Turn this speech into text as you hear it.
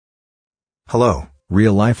Hello,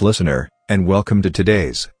 real-life listener, and welcome to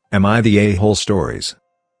today's Am I the A-Hole Stories.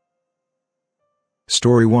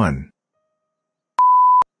 Story 1.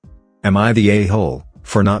 Am I the a-hole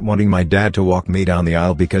for not wanting my dad to walk me down the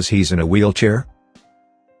aisle because he's in a wheelchair?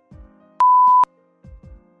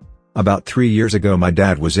 About 3 years ago my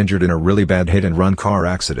dad was injured in a really bad hit-and-run car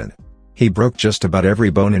accident. He broke just about every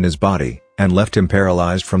bone in his body, and left him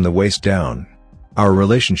paralyzed from the waist down. Our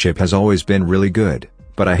relationship has always been really good,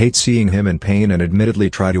 but I hate seeing him in pain and admittedly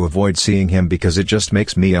try to avoid seeing him because it just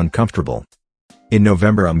makes me uncomfortable. In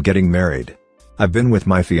November I'm getting married. I've been with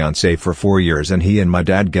my fiancé for 4 years and he and my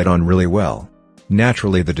dad get on really well.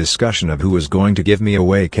 Naturally the discussion of who was going to give me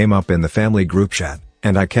away came up in the family group chat,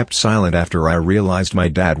 and I kept silent after I realized my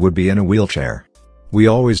dad would be in a wheelchair. We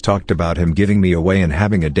always talked about him giving me away and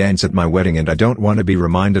having a dance at my wedding, and I don't want to be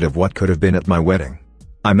reminded of what could have been at my wedding.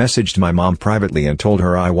 I messaged my mom privately and told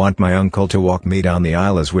her I want my uncle to walk me down the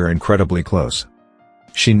aisle as we're incredibly close.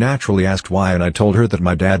 She naturally asked why, and I told her that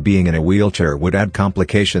my dad being in a wheelchair would add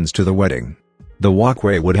complications to the wedding. The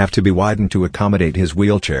walkway would have to be widened to accommodate his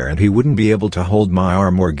wheelchair and he wouldn't be able to hold my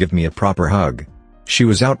arm or give me a proper hug. She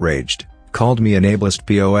was outraged, called me an ableist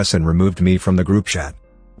POS and removed me from the group chat.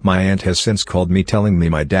 My aunt has since called me telling me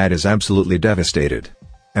my dad is absolutely devastated.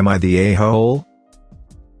 Am I the a-hole?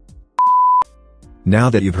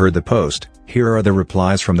 Now that you've heard the post, here are the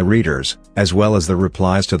replies from the readers, as well as the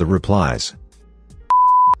replies to the replies.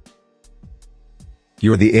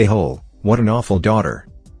 You're the a-hole, what an awful daughter.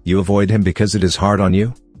 You avoid him because it is hard on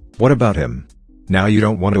you? What about him? Now you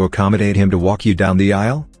don't want to accommodate him to walk you down the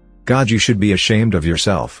aisle? God, you should be ashamed of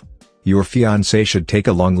yourself. Your fiancé should take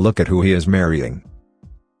a long look at who he is marrying.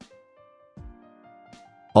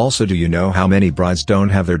 Also, do you know how many brides don't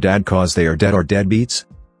have their dad cause they are dead or deadbeats?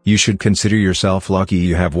 You should consider yourself lucky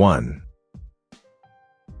you have one.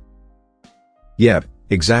 Yep,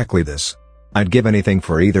 exactly this. I'd give anything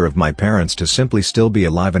for either of my parents to simply still be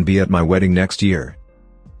alive and be at my wedding next year.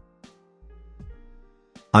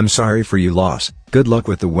 I'm sorry for your loss, good luck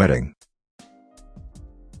with the wedding.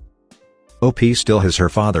 OP still has her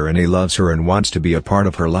father and he loves her and wants to be a part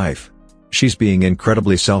of her life. She's being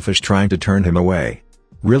incredibly selfish trying to turn him away.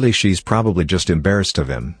 Really, she's probably just embarrassed of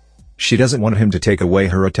him. She doesn't want him to take away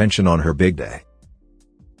her attention on her big day.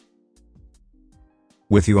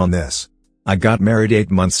 With you on this. I got married 8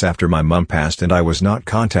 months after my mom passed and I was not in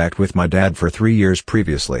contact with my dad for 3 years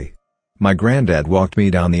previously. My granddad walked me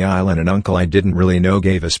down the aisle and an uncle I didn't really know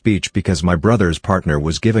gave a speech because my brother's partner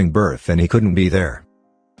was giving birth and he couldn't be there.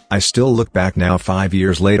 I still look back now 5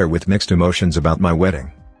 years later with mixed emotions about my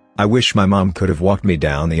wedding. I wish my mom could have walked me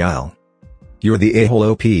down the aisle. You're the a-hole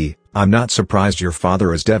OP. I'm not surprised your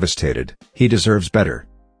father is devastated, he deserves better.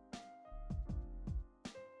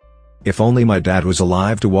 If only my dad was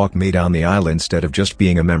alive to walk me down the aisle instead of just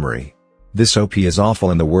being a memory. This OP is awful,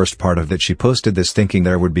 and the worst part of that she posted this thinking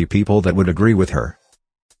there would be people that would agree with her.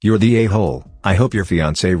 You're the a-hole. I hope your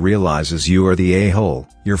fiancé realizes you are the a-hole.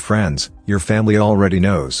 Your friends, your family already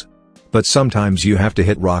knows. But sometimes you have to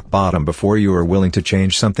hit rock bottom before you are willing to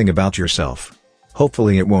change something about yourself.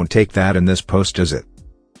 Hopefully it won't take that in this post, does it?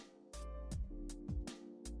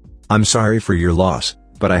 I'm sorry for your loss,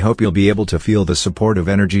 but I hope you'll be able to feel the supportive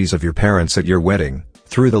energies of your parents at your wedding,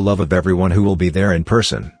 through the love of everyone who will be there in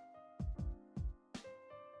person.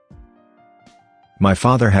 My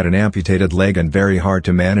father had an amputated leg and very hard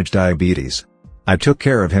to manage diabetes. I took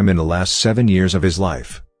care of him in the last 7 years of his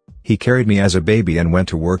life. He carried me as a baby and went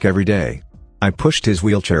to work every day. I pushed his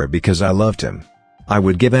wheelchair because I loved him. I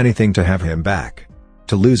would give anything to have him back.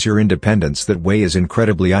 To lose your independence that way is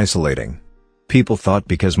incredibly isolating. People thought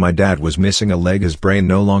because my dad was missing a leg his brain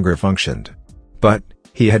no longer functioned. But,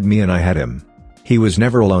 he had me and I had him. He was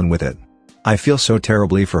never alone with it. I feel so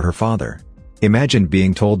terribly for her father. Imagine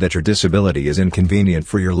being told that your disability is inconvenient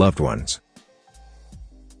for your loved ones.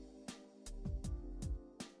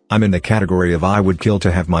 I'm in the category of I would kill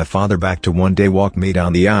to have my father back to one day walk me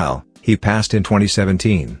down the aisle. He passed in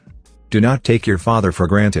 2017. Do not take your father for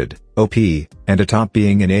granted, OP, and atop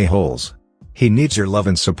being an a-holes. He needs your love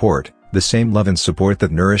and support. The same love and support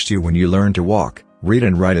that nourished you when you learned to walk, read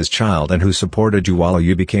and write as a child and who supported you while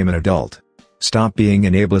you became an adult. Stop being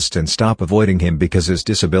an ableist and stop avoiding him because his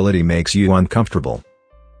disability makes you uncomfortable.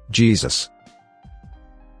 Jesus.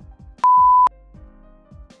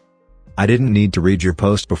 I didn't need to read your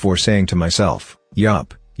post before saying to myself,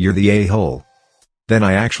 yup, you're the a-hole. Then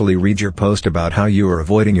I actually read your post about how you are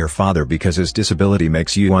avoiding your father because his disability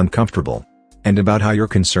makes you uncomfortable. And about how your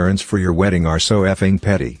concerns for your wedding are so effing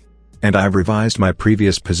petty. And I've revised my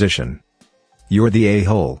previous position. You're the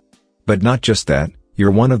a-hole. But not just that, you're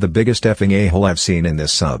one of the biggest effing a-hole I've seen in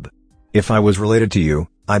this sub. If I was related to you,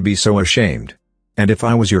 I'd be so ashamed. And if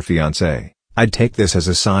I was your fiancé, I'd take this as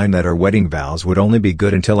a sign that our wedding vows would only be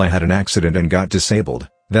good until I had an accident and got disabled,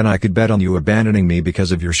 then I could bet on you abandoning me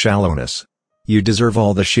because of your shallowness. You deserve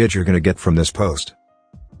all the shit you're gonna get from this post.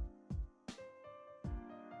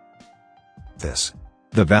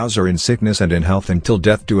 The vows are in sickness and in health until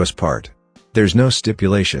death do us part. There's no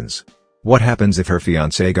stipulations. What happens if her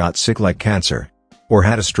fiancé got sick like cancer? Or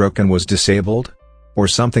had a stroke and was disabled? Or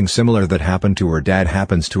something similar that happened to her dad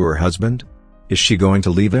happens to her husband? Is she going to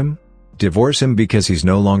leave him? Divorce him because he's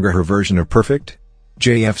no longer her version of perfect?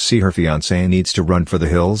 JFC, her fiancé needs to run for the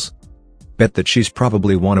hills? Bet that she's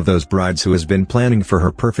probably one of those brides who has been planning for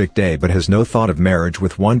her perfect day but has no thought of marriage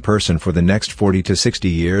with one person for the next 40 to 60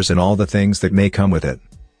 years and all the things that may come with it.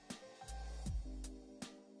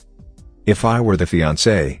 If I were the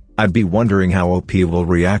fiancé, I'd be wondering how OP will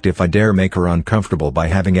react if I dare make her uncomfortable by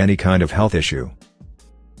having any kind of health issue.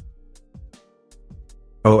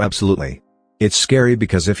 Oh, absolutely. It's scary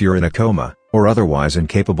because if you're in a coma, or otherwise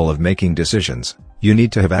incapable of making decisions, you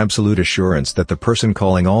need to have absolute assurance that the person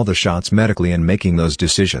calling all the shots medically and making those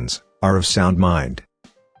decisions are of sound mind.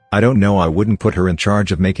 I don't know, I wouldn't put her in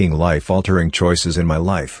charge of making life-altering choices in my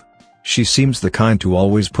life. She seems the kind to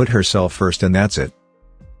always put herself first and that's it.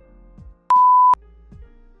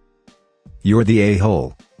 You're the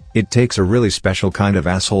a-hole. It takes a really special kind of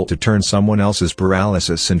asshole to turn someone else's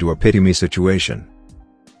paralysis into a pity-me situation.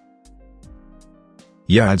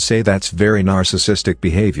 Yeah, I'd say that's very narcissistic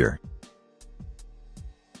behavior.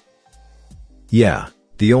 Yeah,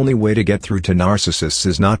 the only way to get through to narcissists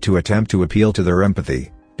is not to attempt to appeal to their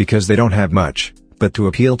empathy, because they don't have much, but to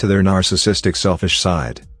appeal to their narcissistic selfish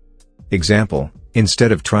side. Example,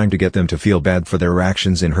 instead of trying to get them to feel bad for their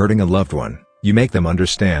actions in hurting a loved one, you make them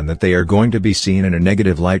understand that they are going to be seen in a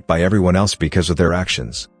negative light by everyone else because of their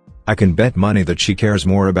actions. I can bet money that she cares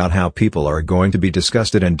more about how people are going to be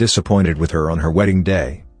disgusted and disappointed with her on her wedding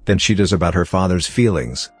day, than she does about her father's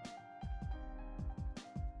feelings.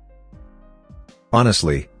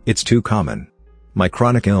 Honestly, it's too common. My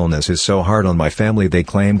chronic illness is so hard on my family they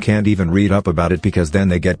claim can't even read up about it because then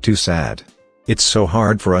they get too sad. It's so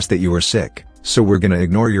hard for us that you are sick, so we're gonna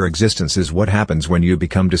ignore your existence is what happens when you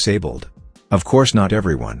become disabled. Of course not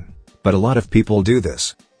everyone, but a lot of people do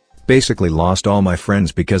this. Basically lost all my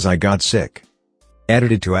friends because I got sick.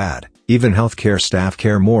 Edited to add, even healthcare staff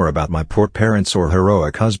care more about my poor parents or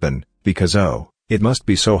heroic husband, because oh, it must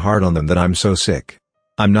be so hard on them that I'm so sick.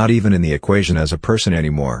 I'm not even in the equation as a person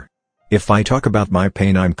anymore. If I talk about my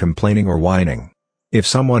pain I'm complaining or whining. If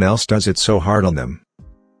someone else does it's so hard on them.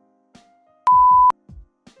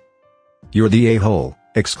 You're the a-hole.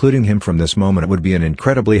 Excluding him from this moment would be an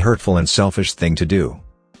incredibly hurtful and selfish thing to do.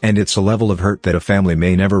 And it's a level of hurt that a family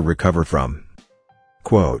may never recover from.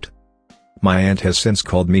 Quote. My aunt has since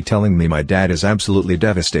called me telling me my dad is absolutely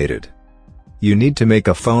devastated. You need to make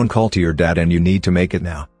a phone call to your dad and you need to make it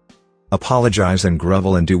now. Apologize and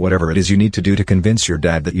grovel and do whatever it is you need to do to convince your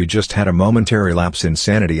dad that you just had a momentary lapse in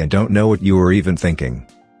sanity and don't know what you were even thinking.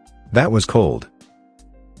 That was cold.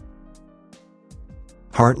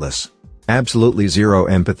 Heartless. Absolutely zero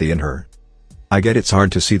empathy in her. I get it's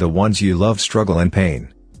hard to see the ones you love struggle and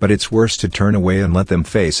pain, but it's worse to turn away and let them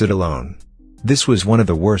face it alone. This was one of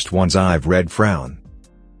the worst ones I've read. Frown.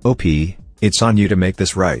 OP, it's on you to make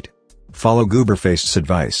this right. Follow Gooberfaced's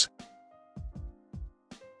advice.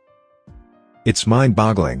 It's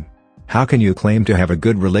mind-boggling. How can you claim to have a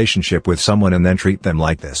good relationship with someone and then treat them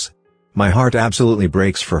like this? My heart absolutely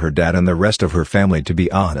breaks for her dad and the rest of her family, to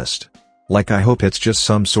be honest. Like, I hope it's just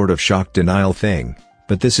some sort of shock denial thing,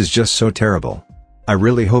 but this is just so terrible. I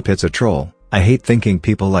really hope it's a troll. I hate thinking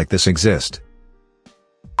people like this exist.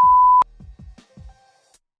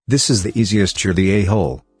 This is the easiest you're the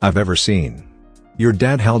a-hole I've ever seen. Your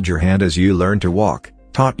dad held your hand as you learned to walk,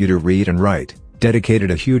 taught you to read and write,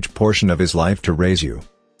 dedicated a huge portion of his life to raise you.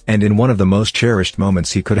 And in one of the most cherished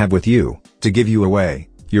moments he could have with you, to give you away,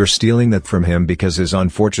 you're stealing that from him because his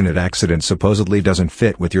unfortunate accident supposedly doesn't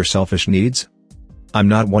fit with your selfish needs? I'm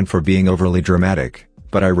not one for being overly dramatic,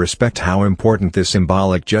 but I respect how important this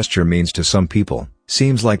symbolic gesture means to some people.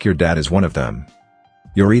 Seems like your dad is one of them.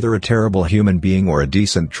 You're either a terrible human being or a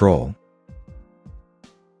decent troll.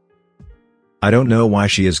 I don't know why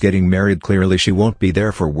she is getting married. Clearly she won't be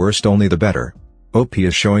there for worst, only the better. OP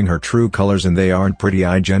is showing her true colors and they aren't pretty.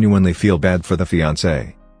 I genuinely feel bad for the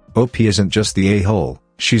fiancé. OP isn't just the a-hole,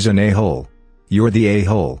 she's an a-hole. You're the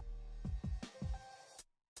a-hole.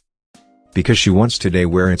 Because she wants today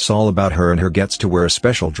where it's all about her and her gets to wear a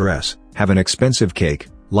special dress, have an expensive cake,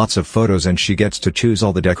 lots of photos, and she gets to choose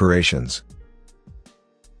all the decorations.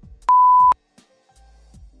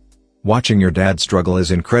 Watching your dad struggle is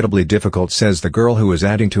incredibly difficult, says the girl who is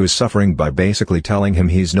adding to his suffering by basically telling him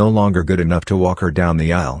he's no longer good enough to walk her down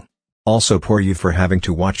the aisle. Also poor you for having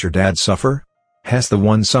to watch your dad suffer? Hess the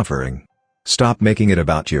one suffering. Stop making it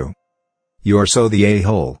about you. You're so the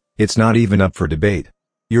a-hole, it's not even up for debate.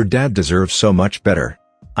 Your dad deserves so much better.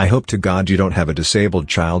 I hope to God you don't have a disabled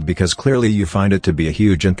child because clearly you find it to be a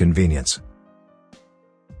huge inconvenience.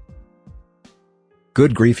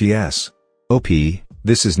 Good grief, yes. OP,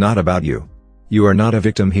 this is not about you. You are not a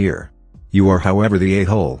victim here. You are, however, the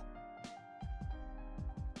a-hole.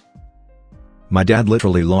 My dad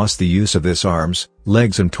literally lost the use of his arms,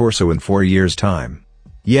 legs and torso in 4 years' time.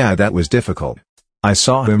 Yeah, that was difficult. I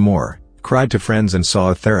saw him more, cried to friends and saw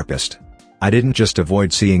a therapist. I didn't just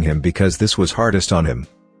avoid seeing him because this was hardest on him.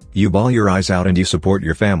 You bawl your eyes out and you support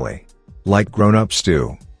your family. Like grown-ups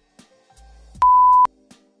do.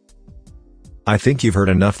 I think you've heard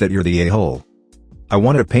enough that you're the a-hole. I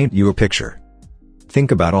want to paint you a picture.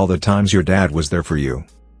 Think about all the times your dad was there for you.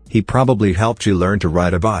 He probably helped you learn to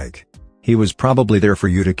ride a bike. He was probably there for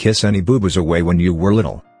you to kiss any boo-boos away when you were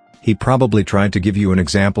little. He probably tried to give you an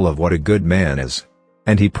example of what a good man is.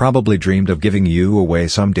 And he probably dreamed of giving you away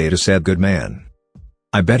someday to said good man.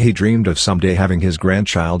 I bet he dreamed of someday having his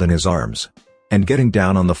grandchild in his arms. And getting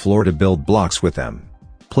down on the floor to build blocks with them.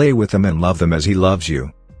 Play with them and love them as he loves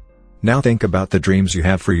you. Now think about the dreams you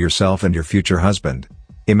have for yourself and your future husband.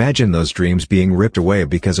 Imagine those dreams being ripped away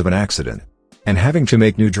because of an accident. And having to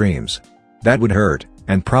make new dreams. That would hurt,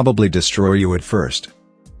 and probably destroy you at first.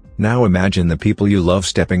 Now imagine the people you love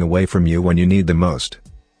stepping away from you when you need them most.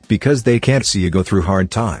 Because they can't see you go through hard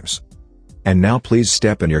times. And now please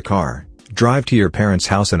step in your car, drive to your parents'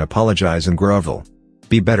 house and apologize and grovel.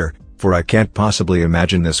 Be better, for I can't possibly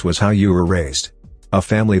imagine this was how you were raised. A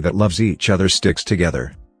family that loves each other sticks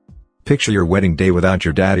together. Picture your wedding day without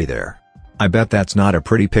your daddy there. I bet that's not a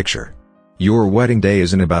pretty picture. Your wedding day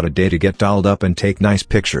isn't about a day to get dolled up and take nice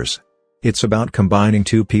pictures. It's about combining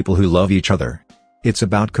two people who love each other. It's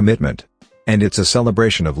about commitment. And it's a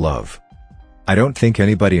celebration of love. I don't think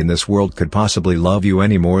anybody in this world could possibly love you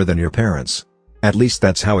any more than your parents. At least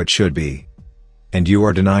that's how it should be. And you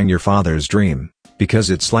are denying your father's dream, because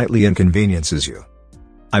it slightly inconveniences you.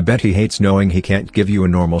 I bet he hates knowing he can't give you a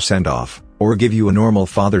normal send-off, or give you a normal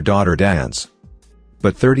father-daughter dance.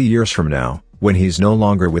 But 30 years from now, when he's no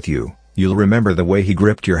longer with you, you'll remember the way he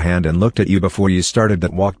gripped your hand and looked at you before you started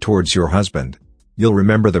that walk towards your husband. You'll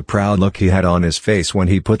remember the proud look he had on his face when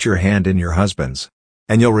he put your hand in your husband's.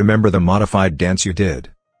 And you'll remember the modified dance you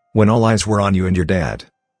did. When all eyes were on you and your dad.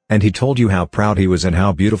 And he told you how proud he was and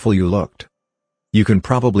how beautiful you looked. You can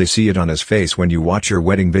probably see it on his face when you watch your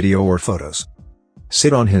wedding video or photos.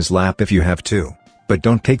 Sit on his lap if you have to, but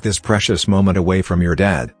don't take this precious moment away from your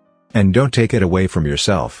dad. And don't take it away from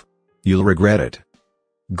yourself. You'll regret it.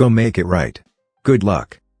 Go make it right. Good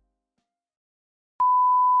luck.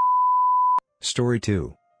 Story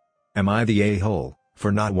 2. Am I the a-hole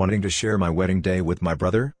for not wanting to share my wedding day with my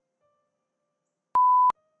brother?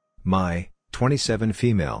 My 27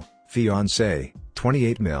 female fiancé,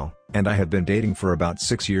 28 male, and I have been dating for about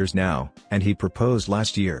 6 years now, and he proposed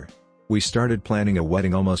last year. We started planning a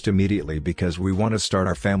wedding almost immediately because we want to start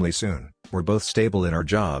our family soon. We're both stable in our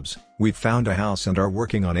jobs, we've found a house and are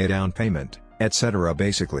working on a down payment, etc.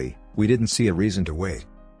 Basically, we didn't see a reason to wait.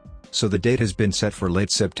 So the date has been set for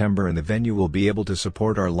late September and the venue will be able to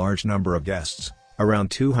support our large number of guests,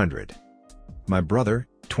 around 200. My brother,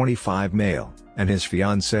 25 male, and his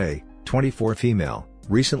fiancée, 24 female,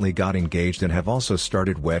 recently got engaged and have also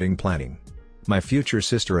started wedding planning. My future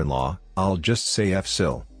sister-in-law, I'll just say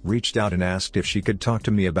F-Sil, reached out and asked if she could talk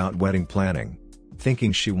to me about wedding planning.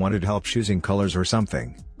 Thinking she wanted help choosing colors or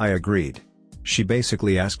something, I agreed. She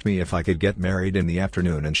basically asked me if I could get married in the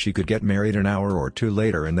afternoon and she could get married an hour or two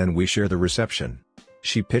later and then we share the reception.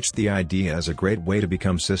 She pitched the idea as a great way to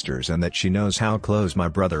become sisters and that she knows how close my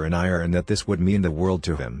brother and I are and that this would mean the world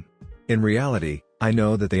to him. In reality, I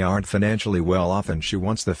know that they aren't financially well off and she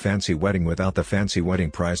wants the fancy wedding without the fancy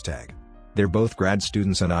wedding price tag. They're both grad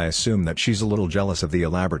students and I assume that she's a little jealous of the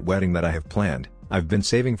elaborate wedding that I have planned. I've been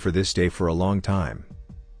saving for this day for a long time.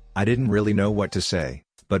 I didn't really know what to say,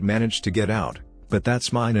 but managed to get out, but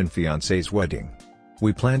that's mine and fiancé's wedding.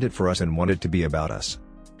 We planned it for us and wanted to be about us.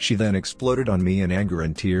 She then exploded on me in anger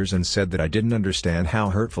and tears and said that I didn't understand how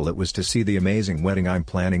hurtful it was to see the amazing wedding I'm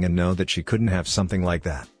planning and know that she couldn't have something like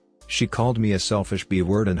that. She called me a selfish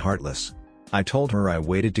B-word and heartless. I told her I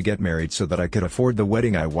waited to get married so that I could afford the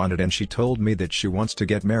wedding I wanted and she told me that she wants to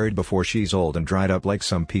get married before she's old and dried up like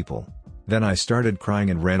some people. Then I started crying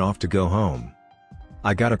and ran off to go home.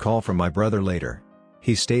 I got a call from my brother later.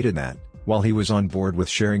 He stated that, While he was on board with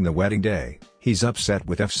sharing the wedding day, he's upset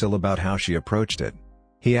with Efsil about how she approached it.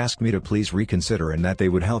 He asked me to please reconsider and that they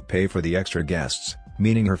would help pay for the extra guests,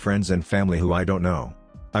 meaning her friends and family who I don't know.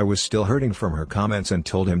 I was still hurting from her comments and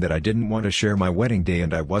told him that I didn't want to share my wedding day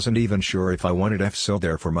and I wasn't even sure if I wanted Efsil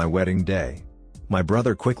there for my wedding day. My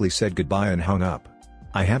brother quickly said goodbye and hung up.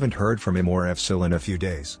 I haven't heard from him or Efsil in a few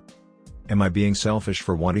days. Am I being selfish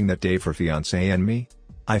for wanting that day for fiancé and me?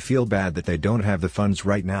 I feel bad that they don't have the funds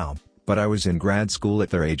right now, but I was in grad school at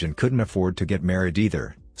their age and couldn't afford to get married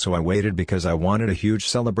either, so I waited because I wanted a huge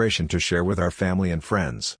celebration to share with our family and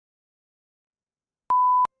friends.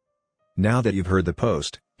 Now that you've heard the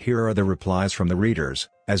post, here are the replies from the readers,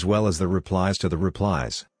 as well as the replies to the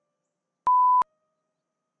replies.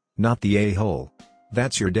 Not the a-hole.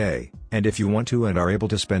 That's your day, and if you want to and are able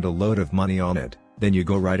to spend a load of money on it, then you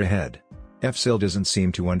go right ahead. Efsil doesn't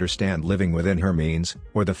seem to understand living within her means,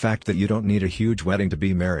 or the fact that you don't need a huge wedding to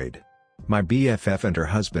be married. My BFF and her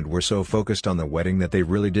husband were so focused on the wedding that they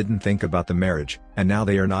really didn't think about the marriage, and now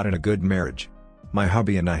they are not in a good marriage. My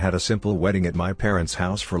hubby and I had a simple wedding at my parents'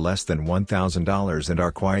 house for less than $1,000 and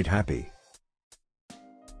are quite happy.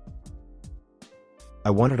 I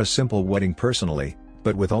wanted a simple wedding personally,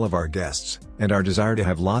 but with all of our guests, and our desire to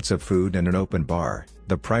have lots of food and an open bar,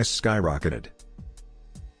 the price skyrocketed.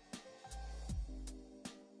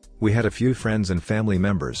 We had a few friends and family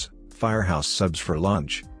members, Firehouse subs for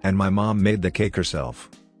lunch, and my mom made the cake herself.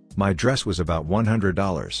 My dress was about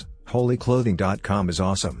 $100. Holyclothing.com is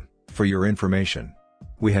awesome, for your information.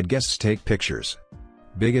 We had guests take pictures.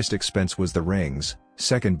 Biggest expense was the rings,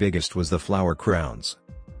 second biggest was the flower crowns.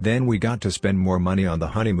 Then we got to spend more money on the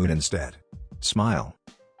honeymoon instead. Smile.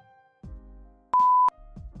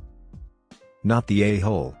 Not the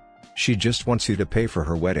a-hole. She just wants you to pay for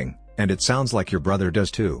her wedding, and it sounds like your brother does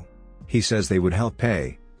too. He says they would help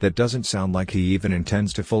pay. That doesn't sound like he even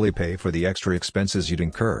intends to fully pay for the extra expenses you'd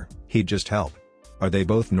incur, he'd just help. Are they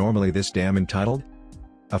both normally this damn entitled?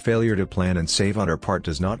 A failure to plan and save on her part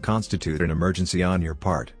does not constitute an emergency on your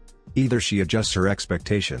part. Either she adjusts her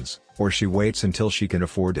expectations, or she waits until she can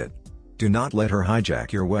afford it. Do not let her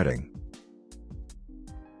hijack your wedding.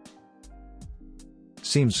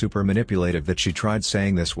 Seems super manipulative that she tried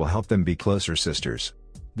saying this will help them be closer sisters.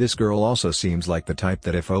 This girl also seems like the type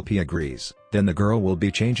that if OP agrees, then the girl will be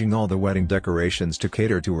changing all the wedding decorations to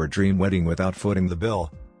cater to her dream wedding without footing the bill.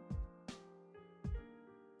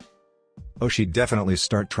 Oh, she'd definitely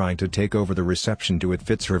start trying to take over the reception to it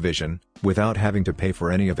fits her vision, without having to pay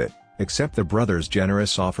for any of it, except the brother's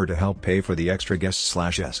generous offer to help pay for the extra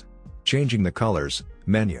guests/s. Changing the colors,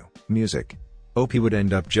 menu, music. OP would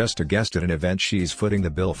end up just a guest at an event she's footing the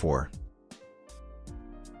bill for.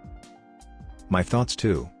 My thoughts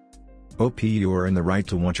too. OP, you are in the right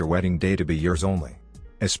to want your wedding day to be yours only.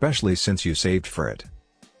 Especially since you saved for it.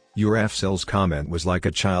 Your Efsil's comment was like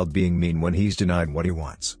a child being mean when he's denied what he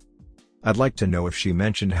wants. I'd like to know if she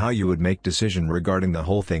mentioned how you would make decision regarding the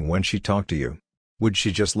whole thing when she talked to you. Would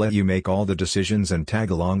she just let you make all the decisions and tag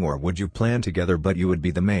along, or would you plan together but you would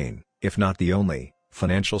be the main, if not the only,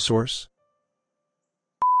 financial source?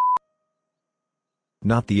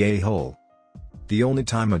 Not the a-hole. The only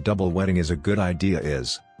time a double wedding is a good idea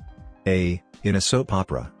is A. In a soap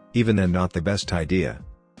opera, even then not the best idea.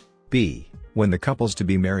 B. When the couples to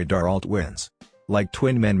be married are all twins. Like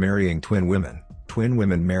twin men marrying twin women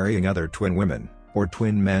marrying other twin women, or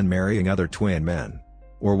twin men marrying other twin men.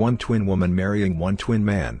 Or one twin woman marrying one twin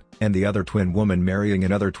man, and the other twin woman marrying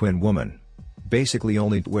another twin woman. Basically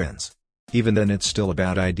only twins. Even then it's still a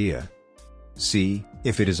bad idea. C.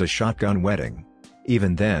 If it is a shotgun wedding.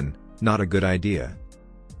 Even then, not a good idea.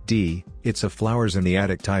 D. It's a flowers in the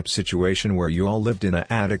attic type situation where you all lived in an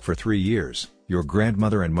attic for 3 years, your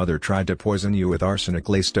grandmother and mother tried to poison you with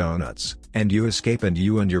arsenic-laced donuts, and you escape and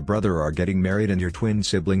you and your brother are getting married and your twin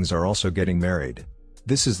siblings are also getting married.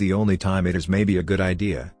 This is the only time it is maybe a good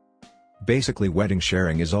idea. Basically wedding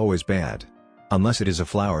sharing is always bad. Unless it is a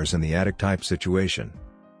flowers in the attic type situation.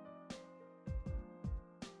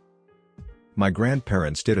 My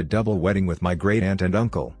grandparents did a double wedding with my great aunt and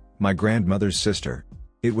uncle, my grandmother's sister.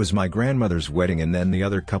 It was my grandmother's wedding and then the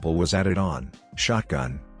other couple was added on,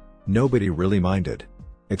 shotgun. Nobody really minded.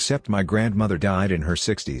 Except my grandmother died in her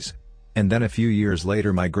 60s. And then a few years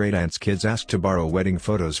later my great aunt's kids asked to borrow wedding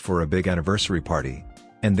photos for a big anniversary party.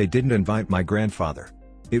 And they didn't invite my grandfather.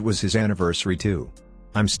 It was his anniversary too.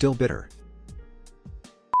 I'm still bitter.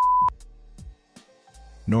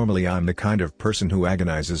 Normally I'm the kind of person who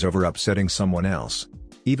agonizes over upsetting someone else.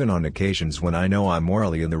 Even on occasions when I know I'm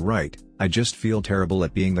morally in the right, I just feel terrible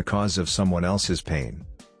at being the cause of someone else's pain.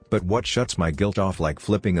 But what shuts my guilt off like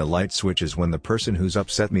flipping a light switch is when the person who's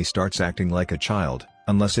upset me starts acting like a child,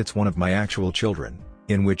 Unless it's one of my actual children,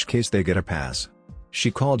 in which case they get a pass.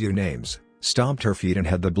 She called you names, stomped her feet and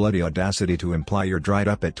had the bloody audacity to imply you're dried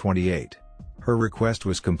up at 28. Her request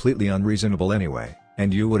was completely unreasonable anyway,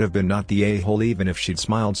 and you would have been not the a-hole even if she'd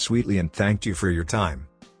smiled sweetly and thanked you for your time.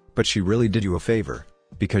 But she really did you a favor,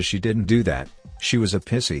 because she didn't do that. She was a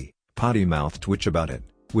pissy, potty-mouthed witch about it,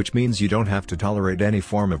 which means you don't have to tolerate any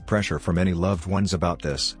form of pressure from any loved ones about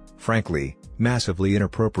this, frankly, massively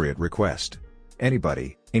inappropriate request.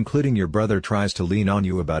 Anybody, including your brother, tries to lean on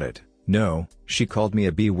you about it. No, she called me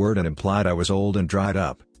a B-word and implied I was old and dried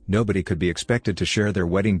up. Nobody could be expected to share their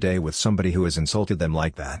wedding day with somebody who has insulted them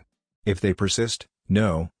like that. If they persist,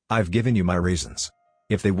 no, I've given you my reasons.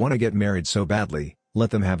 If they want to get married so badly, let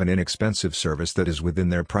them have an inexpensive service that is within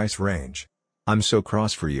their price range. I'm so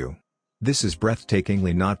cross for you. This is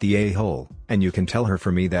breathtakingly not the a-hole, and you can tell her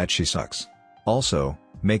for me that she sucks. Also,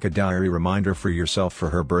 make a diary reminder for yourself for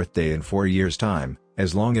her birthday in 4 years' time,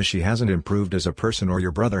 as long as she hasn't improved as a person or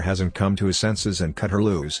your brother hasn't come to his senses and cut her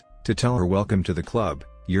loose, to tell her welcome to the club,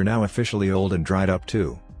 you're now officially old and dried up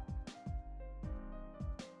too.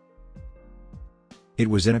 It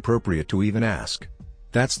was inappropriate to even ask.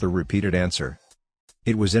 That's the repeated answer.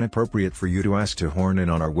 It was inappropriate for you to ask to horn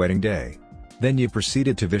in on our wedding day. Then you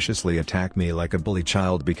proceeded to viciously attack me like a bully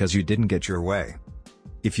child because you didn't get your way.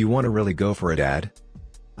 If you want to really go for it, Dad,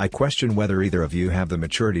 I question whether either of you have the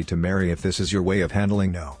maturity to marry if this is your way of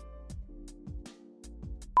handling no.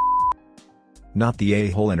 Not the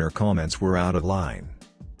a-hole, and her comments were out of line.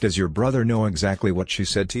 Does your brother know exactly what she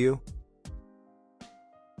said to you?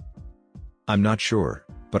 I'm not sure,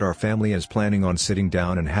 but our family is planning on sitting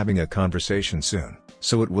down and having a conversation soon,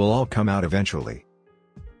 so it will all come out eventually.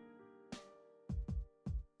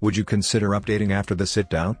 Would you consider updating after the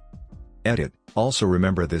sit-down? Edit. Also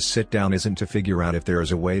remember, this sit-down isn't to figure out if there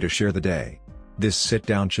is a way to share the day. This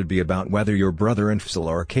sit-down should be about whether your brother and Fzil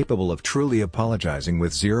are capable of truly apologizing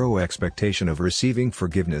with zero expectation of receiving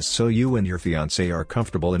forgiveness, so you and your fiancé are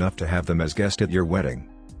comfortable enough to have them as guest at your wedding.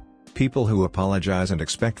 People who apologize and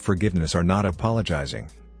expect forgiveness are not apologizing.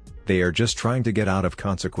 They are just trying to get out of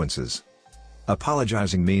consequences.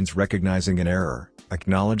 Apologizing means recognizing an error,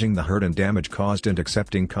 acknowledging the hurt and damage caused, and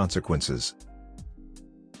accepting consequences.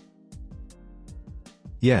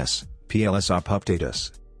 Yes, PLSOP, update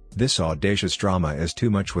us. This audacious drama is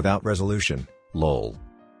too much without resolution, lol.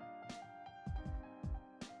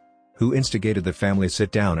 Who instigated the family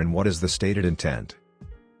sit-down and what is the stated intent?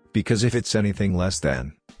 Because if it's anything less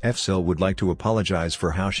than, Fzil would like to apologize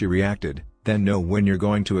for how she reacted, then know when you're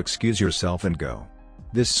going to excuse yourself and go.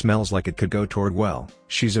 This smells like it could go toward well.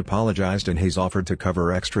 She's apologized and he's offered to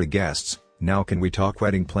cover extra guests. Now can we talk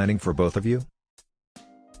wedding planning for both of you?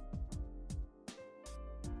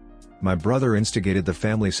 My brother instigated the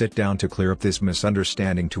family sit-down to clear up this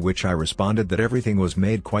misunderstanding, to which I responded that everything was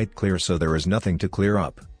made quite clear, so there is nothing to clear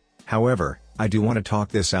up. However, I do want to talk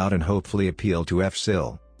this out and hopefully appeal to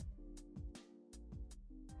Fzil.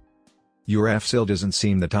 Your Fzil doesn't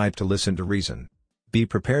seem the type to listen to reason. Be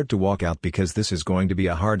prepared to walk out, because this is going to be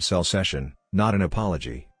a hard sell session, not an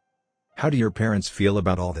apology. How do your parents feel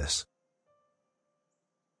about all this?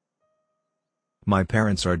 My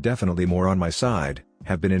parents are definitely more on my side,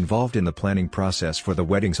 have been involved in the planning process for the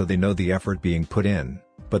wedding, so they know the effort being put in,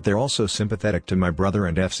 but they're also sympathetic to my brother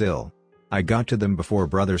and Fzil. I got to them before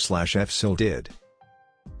brother/Fzil did.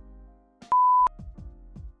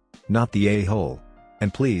 Not the a-hole.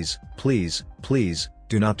 And please, please, please,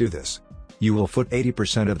 do not do this. You will foot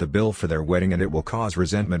 80% of the bill for their wedding and it will cause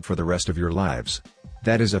resentment for the rest of your lives.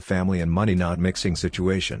 That is a family and money not mixing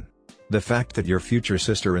situation. The fact that your future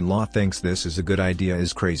sister-in-law thinks this is a good idea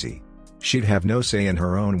is crazy. She'd have no say in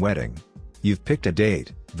her own wedding. You've picked a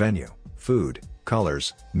date, venue, food,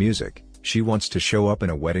 colors, music. She wants to show up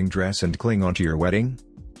in a wedding dress and cling onto your wedding?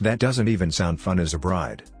 That doesn't even sound fun as a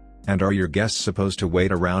bride. And are your guests supposed to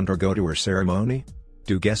wait around or go to her ceremony?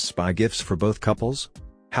 Do guests buy gifts for both couples?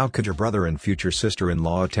 How could your brother and future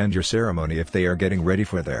sister-in-law attend your ceremony if they are getting ready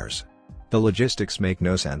for theirs? The logistics make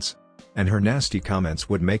no sense. And her nasty comments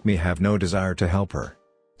would make me have no desire to help her.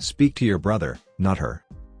 Speak to your brother, not her.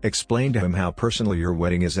 Explain to him how personal your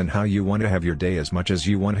wedding is and how you want to have your day as much as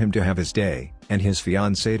you want him to have his day, and his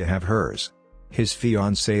fiancée to have hers. His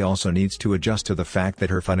fiancée also needs to adjust to the fact that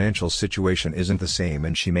her financial situation isn't the same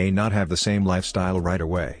and she may not have the same lifestyle right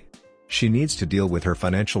away. She needs to deal with her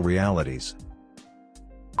financial realities.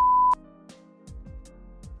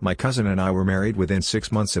 My cousin and I were married within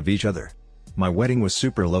 6 months of each other. My wedding was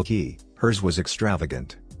super low-key, hers was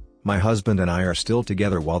extravagant. My husband and I are still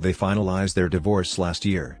together while they finalized their divorce last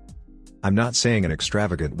year. I'm not saying an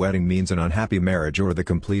extravagant wedding means an unhappy marriage or the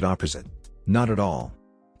complete opposite. Not at all.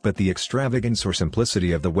 But the extravagance or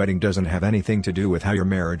simplicity of the wedding doesn't have anything to do with how your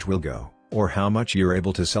marriage will go, or how much you're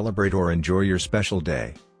able to celebrate or enjoy your special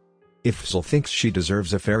day. If Fzal thinks she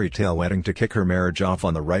deserves a fairy tale wedding to kick her marriage off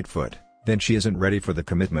on the right foot, then she isn't ready for the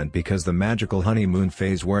commitment because the magical honeymoon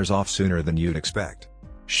phase wears off sooner than you'd expect.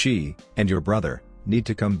 She, and your brother, need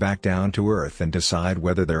to come back down to earth and decide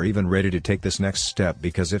whether they're even ready to take this next step,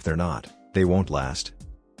 because if they're not, they won't last.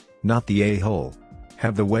 Not the a-hole.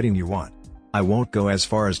 Have the wedding you want. I won't go as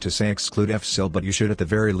far as to say exclude Fzal, but you should at the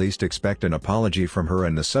very least expect an apology from her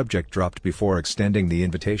and the subject dropped before extending the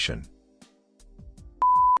invitation.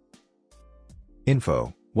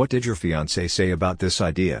 Info: what did your fiancé say about this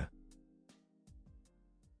idea?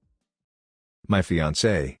 My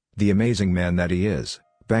fiancé, the amazing man that he is,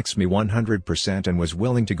 backs me 100% and was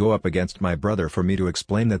willing to go up against my brother for me to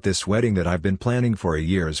explain that this wedding that I've been planning for a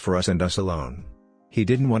year is for us and us alone. He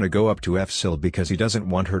didn't want to go up to Fzal because he doesn't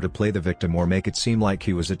want her to play the victim or make it seem like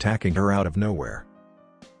he was attacking her out of nowhere.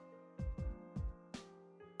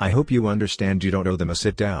 I hope you understand you don't owe them a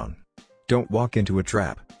sit down. Don't walk into a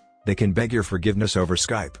trap. They can beg your forgiveness over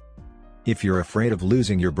Skype. If you're afraid of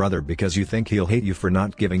losing your brother because you think he'll hate you for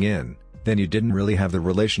not giving in, then you didn't really have the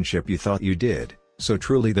relationship you thought you did, so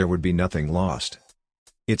truly there would be nothing lost.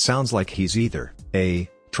 It sounds like he's either A,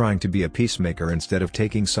 trying to be a peacemaker instead of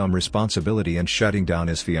taking some responsibility and shutting down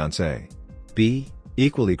his fiancée, B,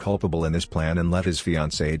 equally culpable in this plan and let his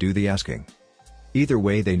fiancée do the asking. Either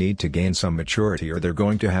way, they need to gain some maturity or they're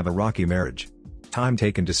going to have a rocky marriage. Time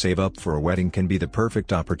taken to save up for a wedding can be the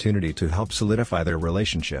perfect opportunity to help solidify their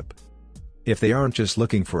relationship. If they aren't just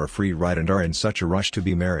looking for a free ride and are in such a rush to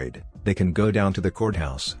be married, they can go down to the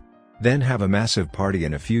courthouse. Then have a massive party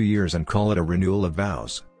in a few years and call it a renewal of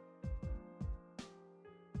vows.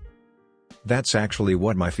 That's actually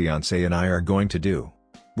what my fiancé and I are going to do.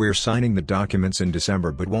 We're signing the documents in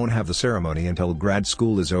December but won't have the ceremony until grad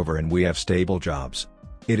school is over and we have stable jobs.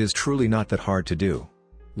 It is truly not that hard to do.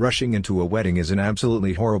 Rushing into a wedding is an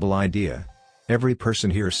absolutely horrible idea. Every person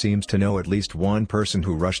here seems to know at least one person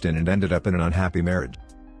who rushed in and ended up in an unhappy marriage.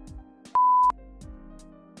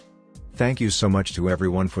 Thank you so much to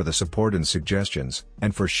everyone for the support and suggestions,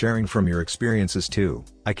 and for sharing from your experiences too.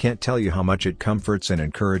 I can't tell you how much it comforts and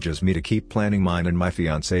encourages me to keep planning mine and my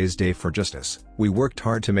fiancé's day for justice. We worked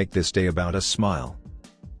hard to make this day about us smile.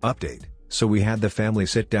 Update: so we had the family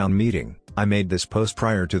sit-down meeting. I made this post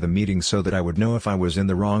prior to the meeting so that I would know if I was in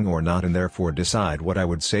the wrong or not and therefore decide what I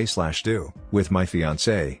would say/do with my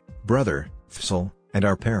fiancé, brother, Fzal, and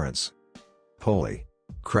our parents. Holy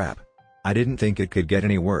crap. I didn't think it could get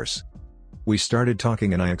any worse. We started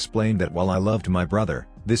talking and I explained that while I loved my brother,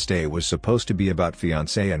 this day was supposed to be about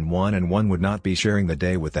fiancé and one would not be sharing the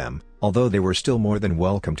day with them, although they were still more than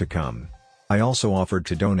welcome to come. I also offered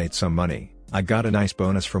to donate some money, I got a nice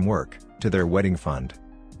bonus from work, to their wedding fund.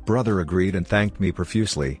 Brother agreed and thanked me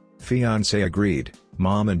profusely, fiancé agreed,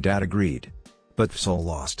 mom and dad agreed. But Fzal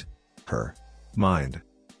lost her mind.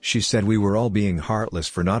 She said we were all being heartless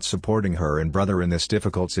for not supporting her and brother in this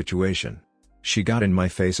difficult situation. She got in my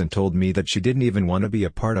face and told me that she didn't even want to be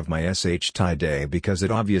a part of my SHT day because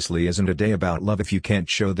it obviously isn't a day about love if you can't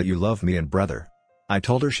show that you love me and brother. I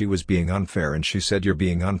told her she was being unfair and she said, "You're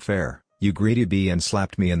being unfair, you greedy bee," and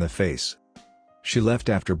slapped me in the face. She left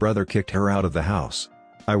after brother kicked her out of the house.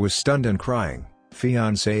 I was stunned and crying.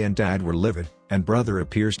 Fiancé and dad were livid, and brother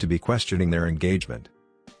appears to be questioning their engagement.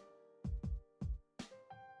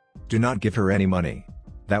 Do not give her any money.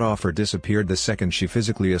 That offer disappeared the second she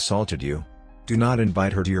physically assaulted you. Do not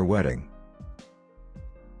invite her to your wedding.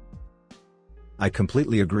 I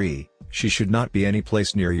completely agree, she should not be any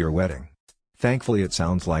place near your wedding. Thankfully it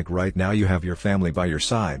sounds like right now you have your family by your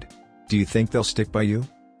side. Do you think they'll stick by you?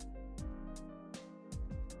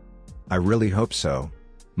 I really hope so.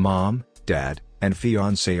 Mom, dad, and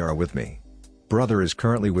fiancé are with me. Brother is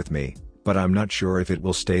currently with me, but I'm not sure if it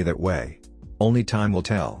will stay that way. Only time will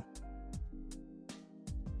tell.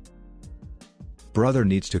 Brother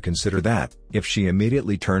needs to consider that, if she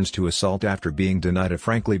immediately turns to assault after being denied a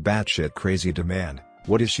frankly batshit crazy demand,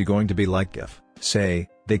 what is she going to be like if, say,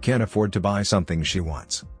 they can't afford to buy something she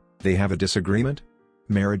wants? They have a disagreement?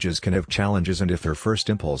 Marriages can have challenges, and if her first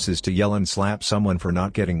impulse is to yell and slap someone for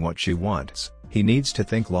not getting what she wants, he needs to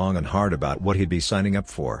think long and hard about what he'd be signing up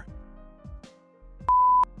for.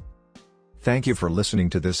 Thank you for listening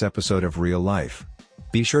to this episode of Real Life.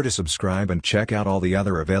 Be sure to subscribe and check out all the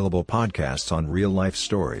other available podcasts on real life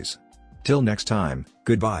stories. Till next time,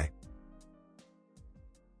 goodbye.